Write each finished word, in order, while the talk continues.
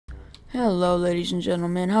Hello ladies and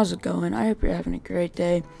gentlemen, how's it going? I hope you're having a great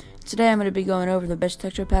day. Today I'm going to be going over the best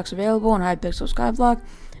texture packs available on Hypixel Skyblock.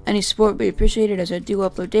 Any support would be appreciated as I do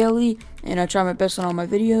upload daily and I try my best on all my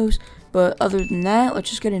videos, but other than that, let's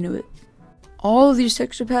just get into it. All of these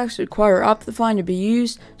texture packs require OptiFine to be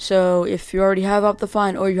used, so if you already have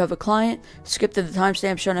OptiFine or you have a client, skip to the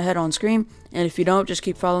timestamp shown ahead on screen, and if you don't, just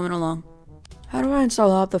keep following along. How do I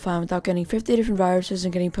install OptiFine without getting 50 different viruses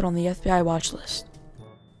and getting put on the FBI watch list?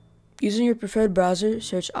 Using your preferred browser,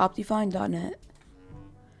 search optifine.net.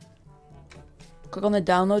 Click on the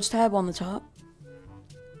Downloads tab on the top,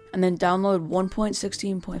 and then download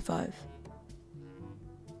 1.16.5.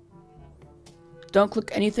 Don't click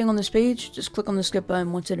anything on this page, just click on the skip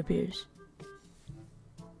button once it appears.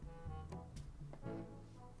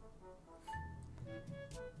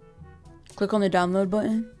 Click on the download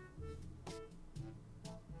button.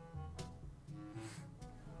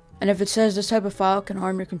 And if it says this type of file can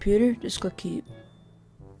harm your computer, just click keep.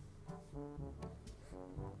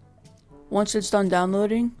 Once it's done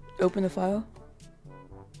downloading, open the file.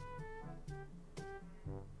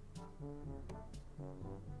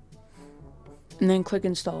 And then click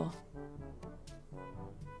install.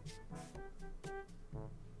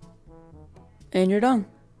 And you're done.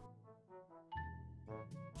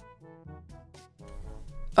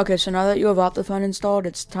 Okay, so now that you have OptiFine installed,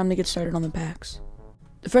 it's time to get started on the packs.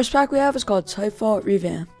 The first pack we have is called TightFault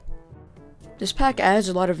Revamp. This pack adds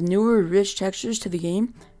a lot of newer, rich textures to the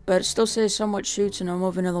game, but it still stays somewhat true to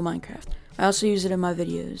normal vanilla Minecraft. I also use it in my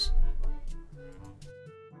videos.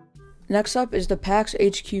 Next up is the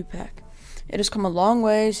Packshq pack. It has come a long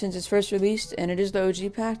way since its first released, and it is the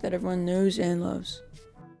OG pack that everyone knows and loves.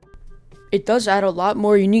 It does add a lot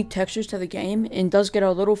more unique textures to the game, and does get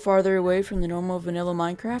a little farther away from the normal vanilla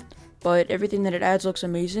Minecraft, but everything that it adds looks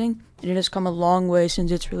amazing, and it has come a long way since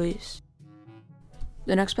its release.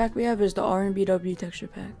 The next pack we have is the RNBW texture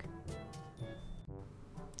pack.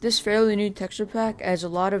 This fairly new texture pack adds a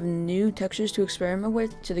lot of new textures to experiment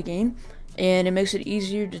with to the game, and it makes it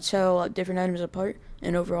easier to tell different items apart,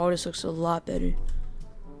 and overall this looks a lot better.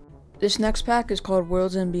 This next pack is called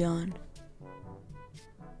Worlds and Beyond.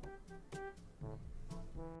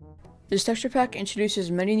 This texture pack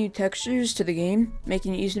introduces many new textures to the game,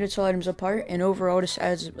 making it easier to tell items apart, and overall this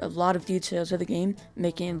adds a lot of detail to the game,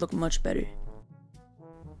 making it look much better.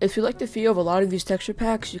 If you like the feel of a lot of these texture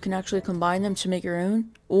packs, you can actually combine them to make your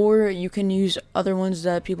own, or you can use other ones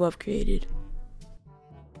that people have created.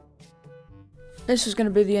 This is going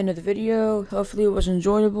to be the end of the video. Hopefully it was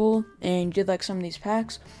enjoyable and you did like some of these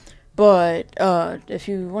packs. But if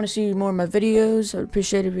you want to see more of my videos, I would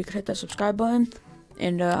appreciate it if you could hit that subscribe button.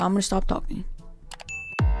 And I'm going to stop talking.